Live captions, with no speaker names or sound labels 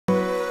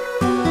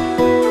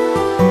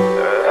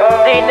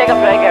These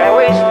niggas play game,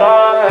 we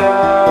slum.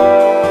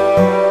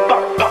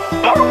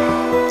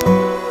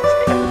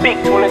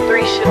 Big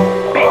 23 shit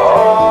on big.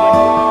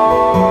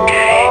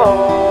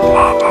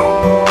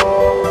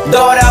 Do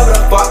whatever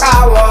the fuck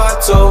I want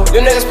to.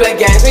 You niggas play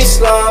games, we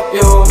slump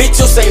you. Bitch,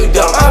 you say you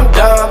dumb, I'm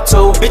dumb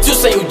too. Bitch, you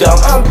say you dumb,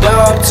 I'm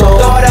dumb too.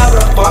 Do whatever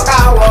the fuck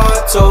I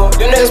want to.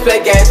 You niggas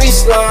play games, we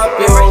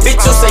slump you. Bitch,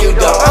 you say you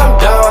dumb, I'm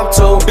dumb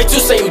too. Bitch, you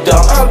say you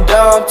dumb, I'm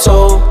dumb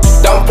too.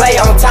 Don't play,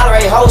 I don't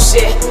tolerate whole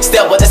shit.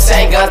 Still with the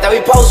same guns that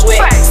we post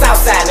with.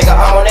 Southside nigga,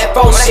 I'm on that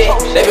faux shit.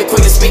 They be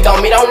quick to speak on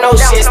me, don't know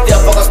shit.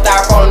 Still fuck a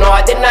styrofoam, no I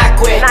did not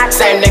quit.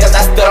 Same niggas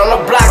I stood on the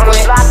block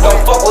with.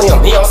 Don't fuck with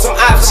him, he on some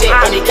op shit.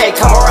 And he can't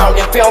come around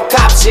if he don't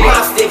cop shit.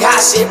 My stick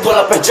hot shit, pull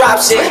up and drop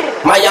shit.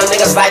 My young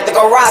niggas like to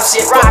go rob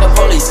shit. Fuck the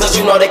police, cause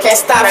you know they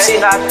can't stop shit.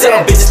 Tell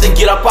them bitches to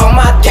get up on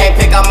my. Can't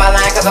pick up my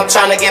line cause I'm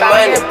tryna get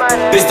money.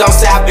 Bitch don't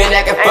say I been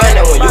acting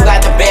funny. When you got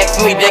the bag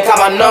for me, they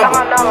call my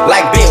number.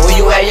 Like bitch, where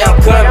you at, young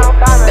coming.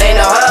 They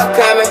know how I'm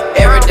coming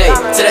every day.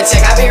 To the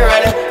check I be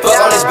running. Fuck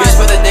on this bitch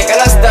with a dick in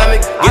her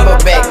stomach. Give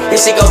her back, and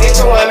she go get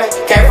your woman.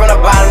 Came from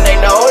the bottom, they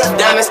know the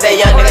diamonds. Stay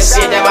young nigga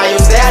shit, that my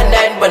use, they had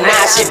nothing. But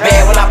now shit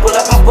bad when I pull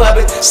up in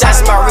public.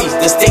 Shots in my reach,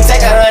 the stick take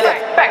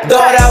 100. Do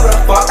whatever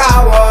the fuck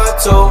I want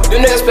to.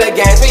 You niggas play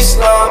games, we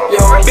slump you.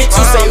 Bitch,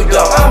 you say you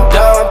dumb, I'm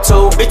dumb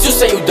too. Bitch, you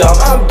say you dumb,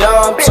 I'm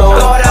dumb too.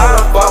 Do whatever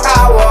the fuck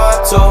I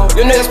want to.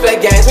 You niggas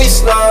play games, we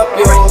slump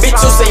you. Bitch,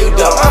 you say you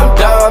dumb, I'm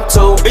dumb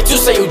too. Bitch, you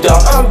say you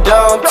dumb, I'm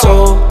dumb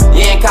too.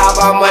 You ain't call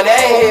about money,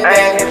 ain't hit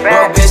back.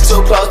 Broke bitch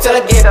too close till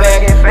I get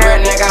back. Real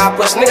nigga, I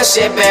push nigga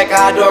shit back.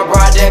 I do a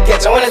broad dead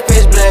catch him when it's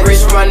pitch black.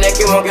 Reach for my neck,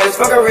 you won't get his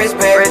fucking wrist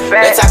back.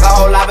 They talk a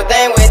whole lot, but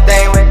they ain't with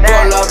that.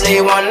 Pull up,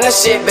 leave one in the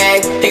shit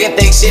bag. He can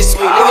think shit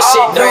sweet, leave a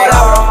shit do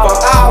whatever the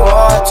fuck I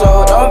want to.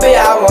 Don't be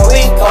out when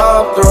we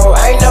come through.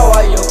 Ain't know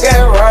why you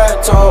get run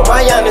to.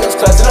 My young niggas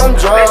clutching, I'm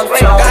drunk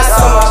too. Got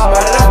so much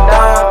money to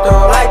dump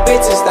through. Like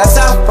bitches, that's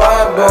how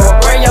fun, boo.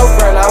 Bring your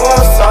friend, I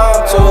want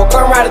some too.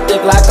 Come ride a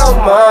dick like a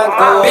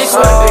monkey. Bitch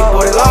with a big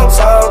booty, long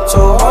tongue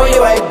too. Oh,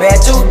 you ain't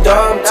bad, you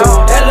dumb too.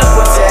 That little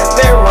pussy has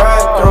been run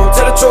through.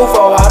 Tell the truth,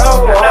 oh, I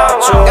don't want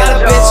you. Got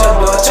a bitch, you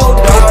do it, you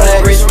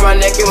don't. Reach for my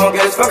neck, you won't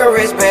get his fucking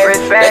wrist back.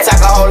 They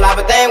talk a whole lot,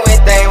 but they ain't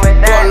with that.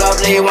 Pull up,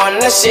 leave one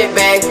in the shit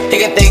bag. He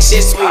can think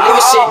shit sweet, leave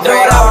a shit do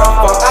whatever the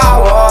fuck I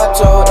want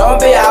to. Don't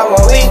be out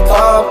when we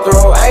come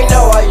through. Ain't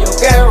know why you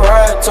get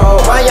run to.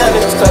 My young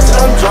niggas clutching,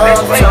 I'm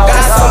drunk too.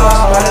 Got so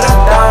much money to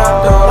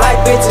dump through. Like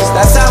bitches,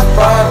 that's how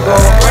fun go.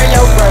 Bring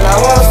your friend, I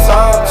want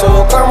some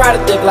too. Come ride a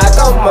dick like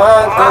a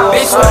monkey.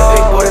 Bitch with a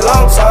big booty,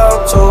 long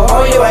tongue too.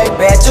 Oh, you ain't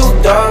bad, you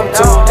dumb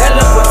too. That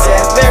little pussy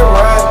has been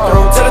run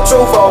through. Tell the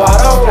truth, oh, I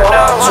don't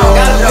want you.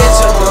 Got a bitch,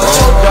 you do what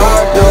you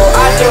don't do.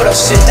 I do the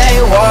shit they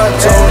want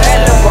to.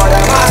 That little boy,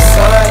 that my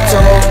son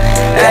too.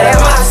 That ain't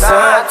my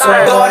son too.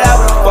 Do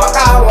whatever the fuck I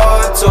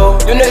want to.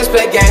 You niggas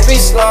play games, we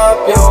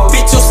slump you.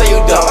 Bitch, you say you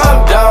dumb, I'm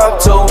dumb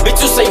too.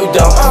 Bitch, you say you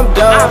dumb, I'm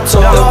dumb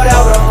too. Do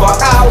whatever the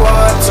fuck I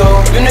want to.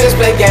 You niggas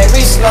play games,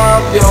 we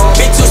slump you.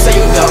 Bitch, you say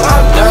you dumb,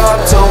 I'm dumb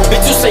too.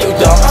 Bitch, you say you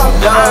dumb, I'm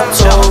dumb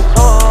too.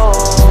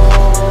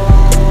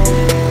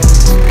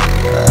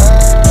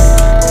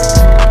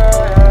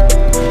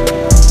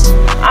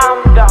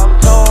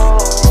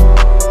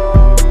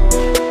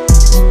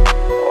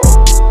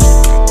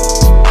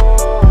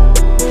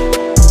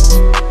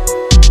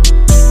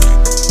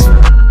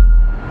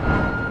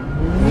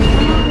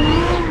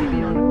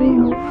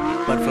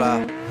 Butterfly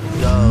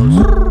goes.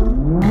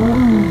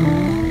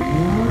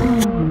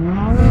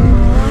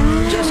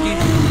 Jet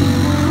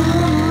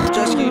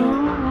ski,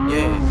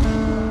 yeah.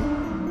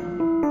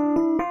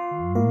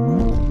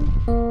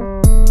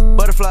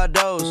 Butterfly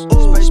doze.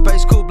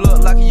 Space coupe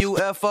look like a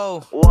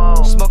UFO.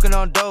 Whoa. Smoking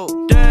on dope.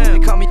 Damn. They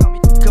call me,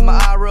 cause my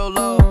eye real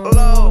low.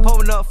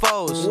 Pulling up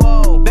foes.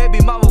 Whoa.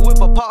 Baby mama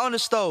whip a pot on the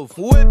stove.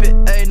 Whip it,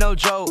 ain't no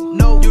joke.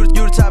 No. You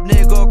the type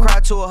nigga go cry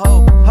to a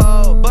hoe.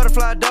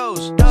 Butterfly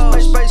doze.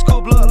 Space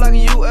coupe look like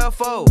a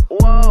UFO.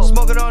 Whoa.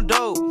 Smoking on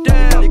dope.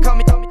 Damn. They call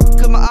me,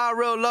 cause my eye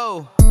real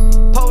low.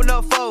 Pulling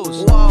up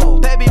foes. Whoa.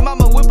 Baby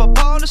mama whip a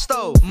pot on the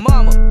stove.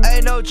 Mama,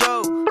 ain't no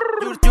joke.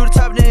 You the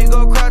type nigga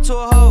go cry to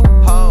a hoe.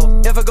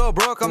 If I go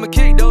broke, I'ma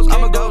kick those.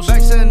 I'ma go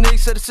back to the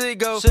Knicks to the city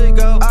go.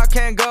 I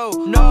can't go.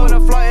 No in a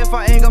flight if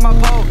I ain't got my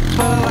pole.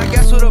 I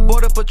guess with a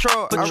border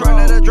patrol. I ran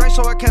out of drink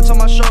so I cancel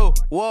my show.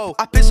 Whoa,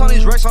 I piss on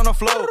these racks on the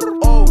floor.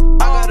 Oh,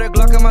 I got a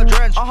Glock in my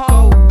drench.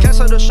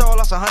 Cancel the show,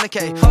 lost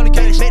 100K.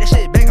 100K, made that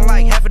shit back in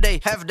like half a day.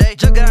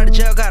 Just got out of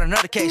jail, got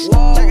another case.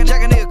 Jack a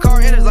nigga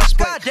car in his like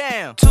split.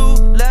 Goddamn. 2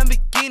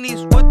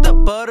 Lamborghinis with the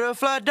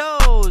butterfly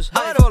doors.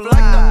 I feel like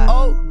the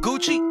old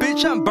Gucci.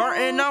 Bitch, I'm burnt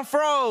and I'm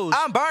froze.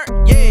 I'm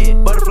burnt, yeah.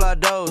 Butterfly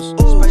doze.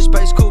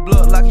 Space coupe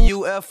look like a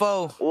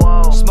UFO.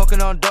 Whoa.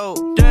 Smoking on dope.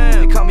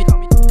 Damn. They call me,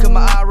 cause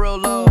my eye real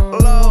low.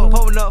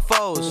 Pulling up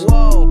foes.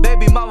 Whoa.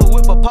 Baby mama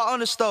whip a pot on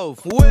the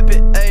stove. Whip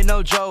it, ain't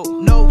no joke.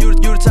 No. You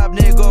the type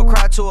nigga go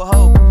cry to a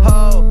hoe.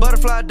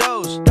 Butterfly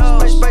doze.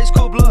 Space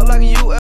coupe look like a UFO.